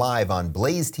messages live on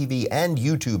Blaze TV and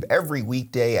YouTube every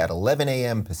weekday at 11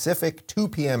 a.m. Pacific, 2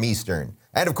 p.m. Eastern.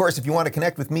 And of course, if you want to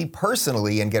connect with me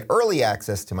personally and get early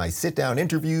access to my sit-down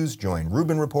interviews, join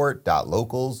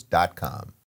RubinReport.locals.com.